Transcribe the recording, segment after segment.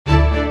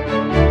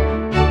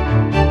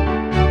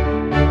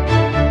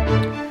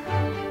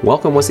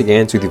Welcome once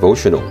again to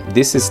Devotional.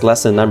 This is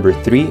lesson number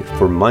 3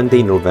 for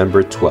Monday,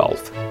 November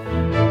 12th.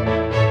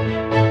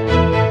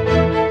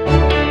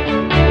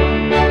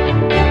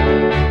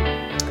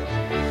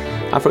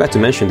 I forgot to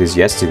mention this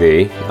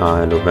yesterday,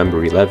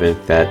 November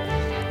 11th, that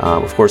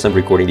of course I'm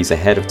recording these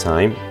ahead of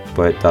time,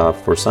 but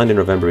for Sunday,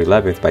 November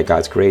 11th, by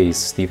God's grace,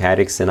 Steve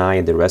Haddix and I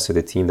and the rest of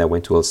the team that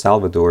went to El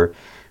Salvador,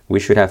 we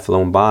should have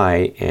flown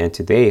by, and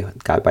today,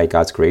 by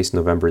God's grace,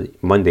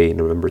 Monday,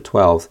 November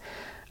 12th,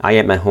 I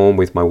am at home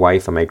with my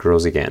wife and my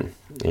girls again,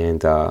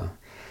 and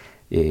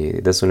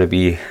that's going to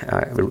be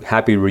a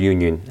happy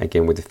reunion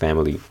again with the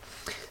family.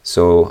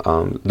 So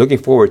looking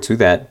forward to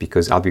that,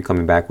 because I'll be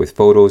coming back with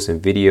photos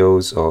and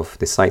videos of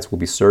the sites we'll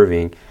be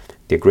serving,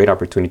 the great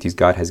opportunities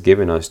God has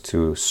given us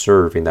to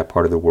serve in that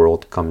part of the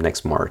world come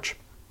next March.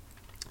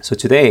 So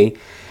today,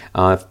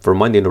 for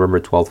Monday, November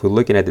 12th, we're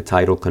looking at the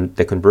title,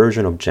 The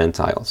Conversion of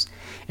Gentiles.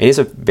 And it's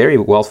a very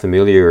well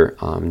familiar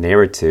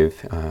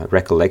narrative,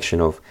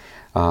 recollection of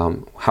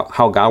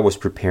how God was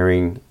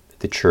preparing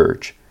the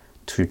church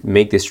to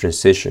make this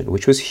transition,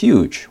 which was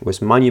huge,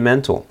 was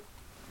monumental.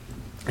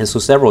 And so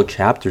several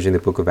chapters in the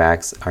book of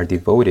Acts are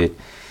devoted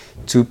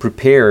to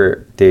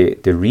prepare the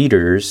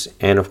readers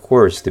and, of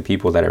course, the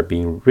people that are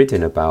being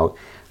written about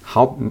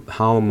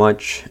how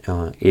much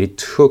it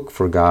took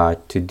for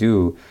God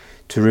to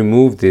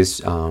remove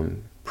this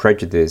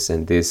prejudice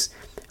and this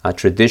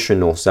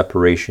traditional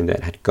separation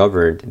that had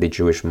governed the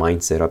Jewish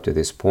mindset up to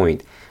this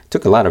point. It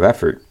took a lot of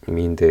effort. I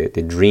mean,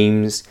 the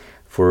dreams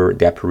for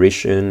the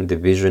apparition, the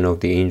vision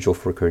of the angel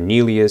for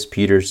Cornelius,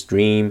 Peter's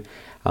dream,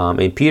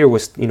 and Peter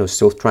was,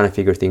 still trying to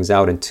figure things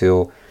out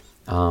until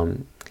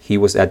he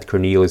was at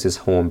Cornelius'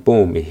 home.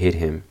 Boom, it hit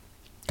him.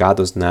 God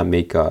does not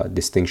make a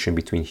distinction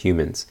between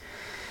humans.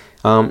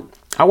 I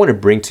want to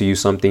bring to you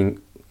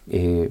something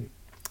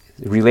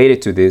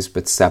related to this,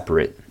 but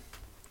separate.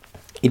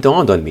 It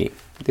dawned on me.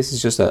 This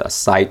is just a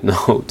side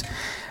note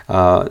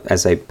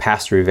as a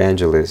pastor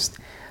evangelist.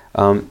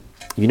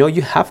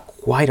 You have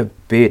quite a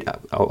bit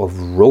of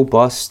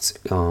robust,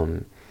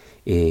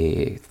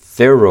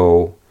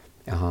 thorough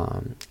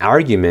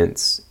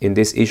arguments in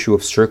this issue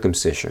of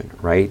circumcision,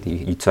 right?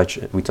 We touch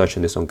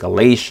on this on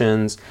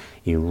Galatians,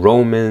 in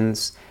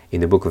Romans,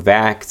 in the book of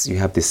Acts. You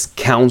have this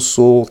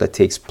council that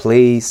takes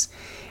place.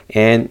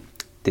 And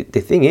the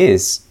thing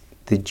is,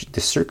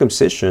 the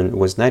circumcision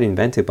was not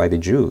invented by the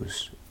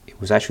Jews. It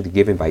was actually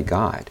given by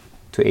God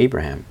to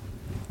Abraham.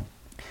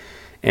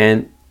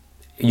 And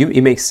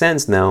it makes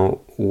sense now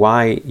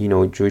why,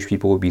 Jewish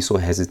people would be so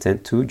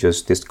hesitant to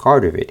just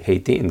discard of it. Hey,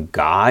 didn't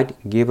God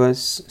give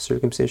us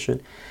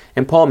circumcision?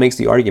 And Paul makes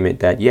the argument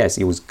that, yes,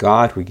 it was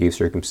God who gave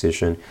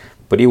circumcision,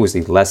 but it was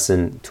a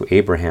lesson to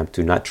Abraham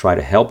to not try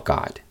to help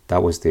God.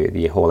 That was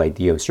the whole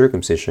idea of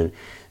circumcision.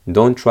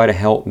 Don't try to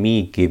help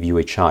me give you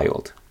a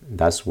child.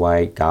 That's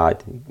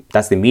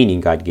the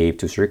meaning God gave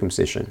to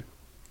circumcision.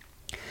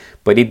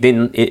 But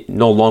it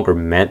no longer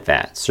meant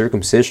that.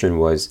 Circumcision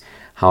was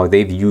how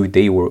they viewed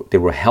they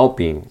were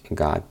helping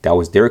God. That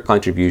was their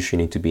contribution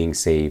into being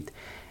saved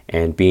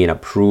and being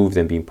approved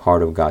and being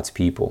part of God's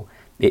people.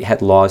 It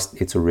had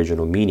lost its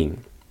original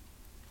meaning.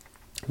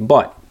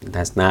 But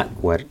that's not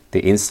what the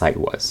insight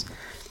was.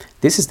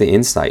 This is the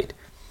insight.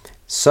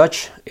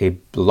 Such a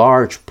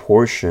large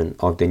portion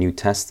of the New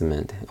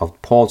Testament, of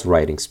Paul's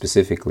writings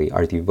specifically,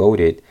 are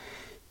devoted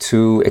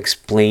to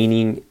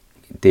explaining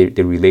the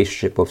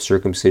relationship of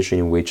circumcision,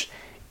 in which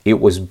it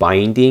was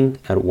binding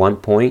at one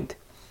point,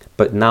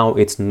 but now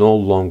it's no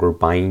longer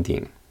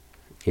binding.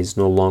 It's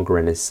no longer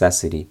a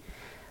necessity.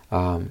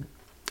 And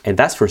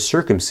that's for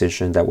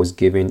circumcision that was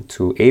given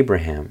to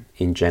Abraham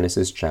in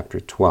Genesis chapter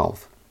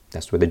 12.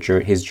 That's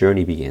where his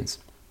journey begins.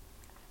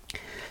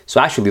 So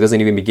actually, it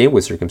doesn't even begin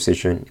with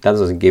circumcision. That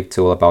doesn't give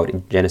till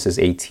about Genesis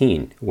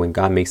 18. When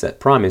God makes that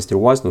promise, there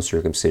was no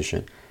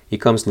circumcision.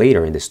 It comes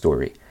later in the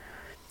story.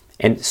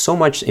 And so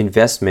much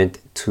investment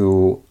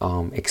to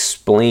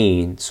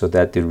explain so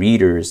that the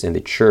readers and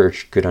the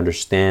church could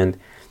understand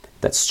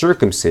that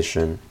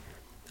circumcision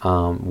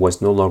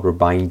was no longer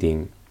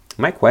binding.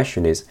 My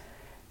question is,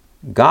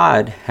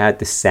 God had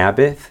the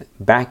Sabbath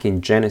back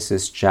in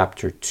Genesis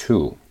chapter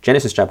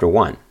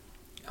 1.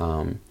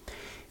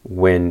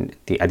 When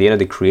at the end of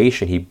the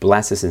creation, he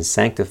blesses and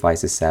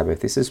sanctifies the Sabbath.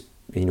 This is,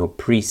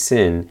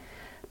 pre-sin.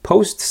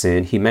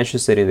 Post-sin, he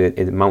mentions it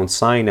in Mount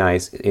Sinai,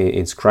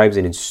 inscribes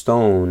it in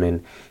stone,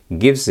 and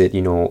gives it,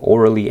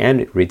 orally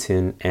and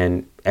written.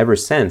 And ever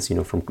since,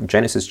 from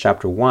Genesis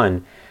chapter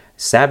 1,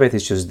 Sabbath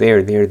is just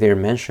there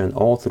mentioned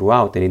all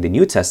throughout. And in the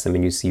New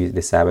Testament, you see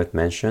the Sabbath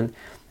mentioned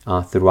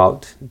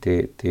throughout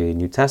the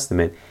New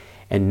Testament.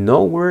 And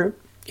nowhere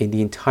in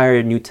the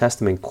entire New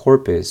Testament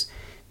corpus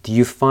do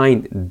you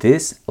find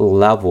this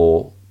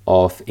level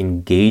of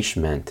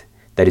engagement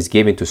that is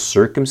given to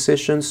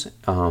circumcisions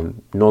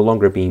no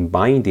longer being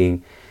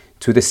binding,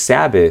 to the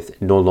Sabbath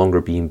no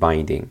longer being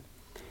binding.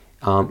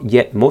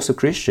 Yet most of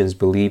Christians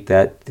believe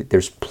that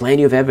there's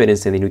plenty of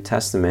evidence in the New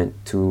Testament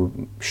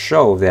to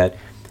show that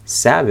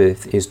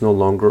Sabbath is no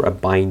longer a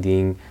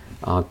binding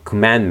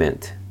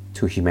commandment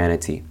to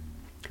humanity.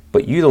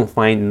 but you don't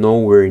find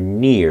nowhere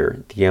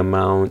near the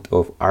amount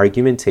of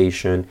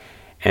argumentation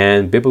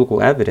and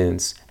biblical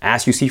evidence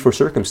as you see for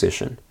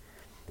circumcision.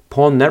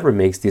 Paul never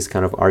makes this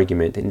kind of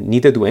argument, and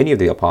neither do any of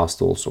the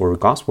apostles or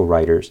gospel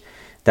writers,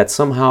 that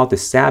somehow the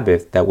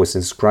Sabbath that was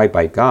inscribed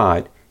by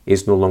God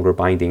is no longer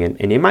binding. And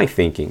in my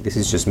thinking, this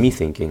is just me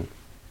thinking,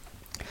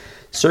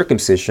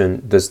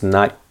 circumcision does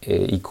not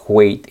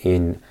equate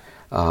in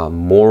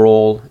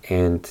moral,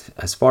 and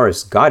as far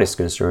as God is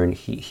concerned,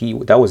 he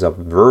that was a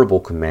verbal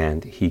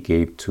command he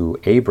gave to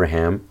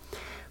Abraham,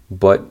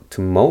 but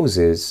to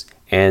Moses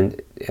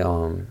and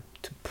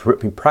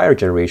to prior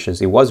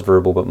generations it was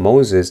verbal. But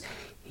Moses,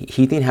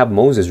 he didn't have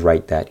Moses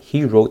write that.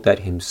 He wrote that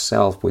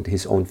himself with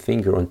his own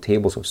finger on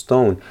tables of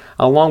stone,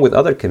 along with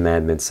other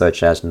commandments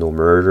such as no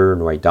murder,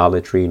 no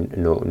idolatry,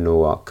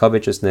 no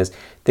covetousness,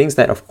 things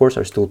that of course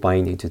are still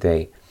binding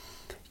today.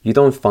 You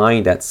don't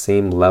find that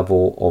same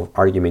level of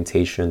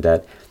argumentation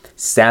that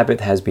Sabbath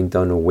has been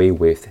done away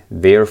with,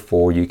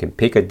 therefore you can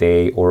pick a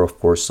day, or of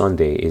course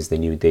Sunday is the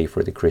new day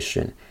for the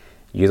Christian.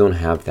 You don't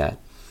have that,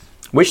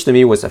 which to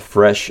me was a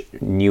fresh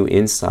new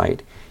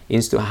insight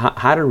into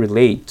how to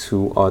relate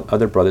to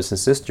other brothers and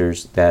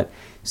sisters that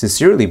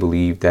sincerely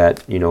believe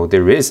that,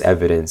 there is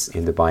evidence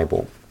in the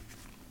Bible.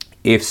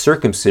 If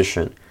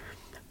circumcision,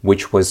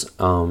 which was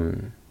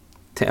something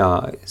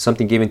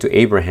given to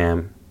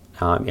Abraham,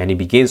 and it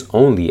begins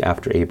only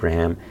after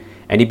Abraham,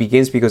 and it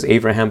begins because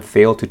Abraham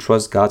failed to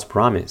trust God's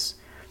promise.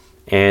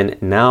 And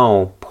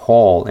now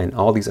Paul and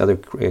all these other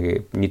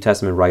New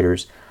Testament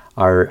writers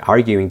are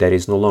arguing that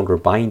it's no longer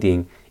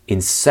binding in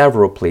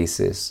several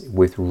places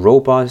with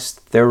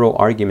robust, thorough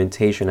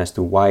argumentation as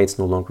to why it's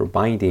no longer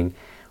binding.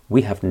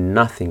 We have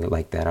nothing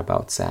like that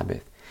about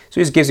Sabbath.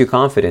 So this gives you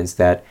confidence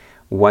that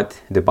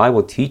what the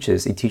Bible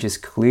teaches, it teaches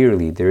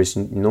clearly. There is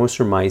no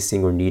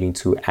surmising or needing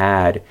to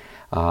add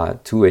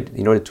to it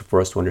in order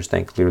for us to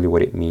understand clearly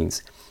what it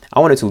means. I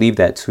wanted to leave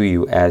that to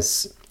you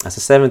as a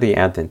Seventh-day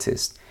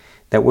Adventist,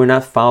 that we're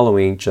not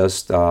following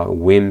just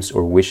whims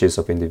or wishes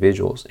of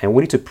individuals. And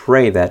we need to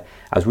pray that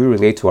as we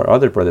relate to our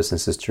other brothers and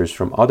sisters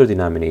from other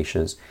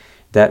denominations,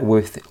 that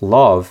with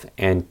love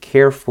and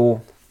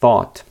careful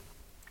thought,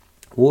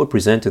 we'll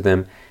present to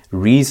them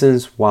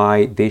reasons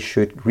why they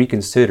should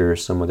reconsider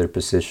some of their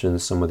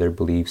positions, some of their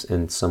beliefs,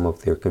 and some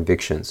of their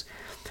convictions.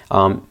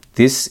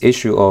 This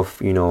issue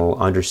of,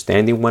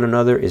 understanding one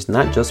another is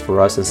not just for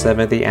us in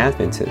Seventh-day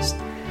Adventists.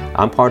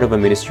 I'm part of a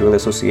ministerial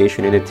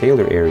association in the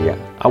Taylor area.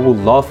 I would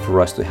love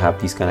for us to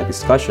have these kind of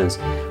discussions,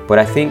 but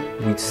I think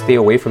we stay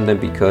away from them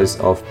because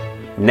of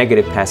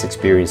negative past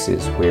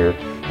experiences where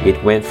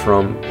it went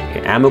from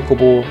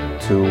amicable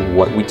to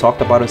what we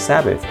talked about on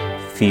Sabbath,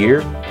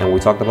 fear, and we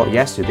talked about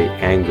yesterday,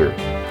 anger.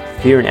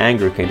 Fear and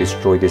anger can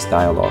destroy this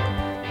dialogue.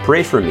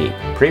 Pray for me,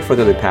 pray for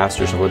the other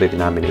pastors of other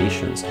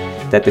denominations,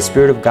 that the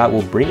Spirit of God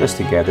will bring us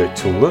together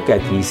to look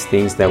at these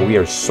things that we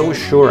are so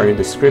sure are in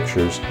the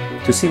Scriptures,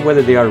 to see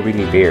whether they are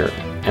really there.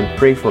 And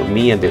pray for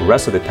me and the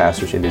rest of the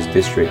pastors in this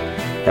district,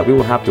 that we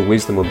will have the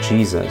wisdom of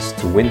Jesus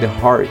to win the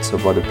hearts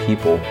of other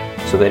people,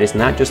 so that it's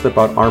not just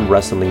about arm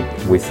wrestling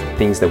with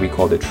things that we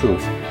call the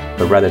truth,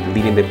 but rather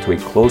leading them to a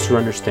closer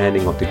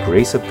understanding of the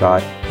grace of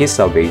God, His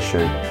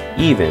salvation,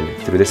 even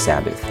through the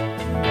Sabbath.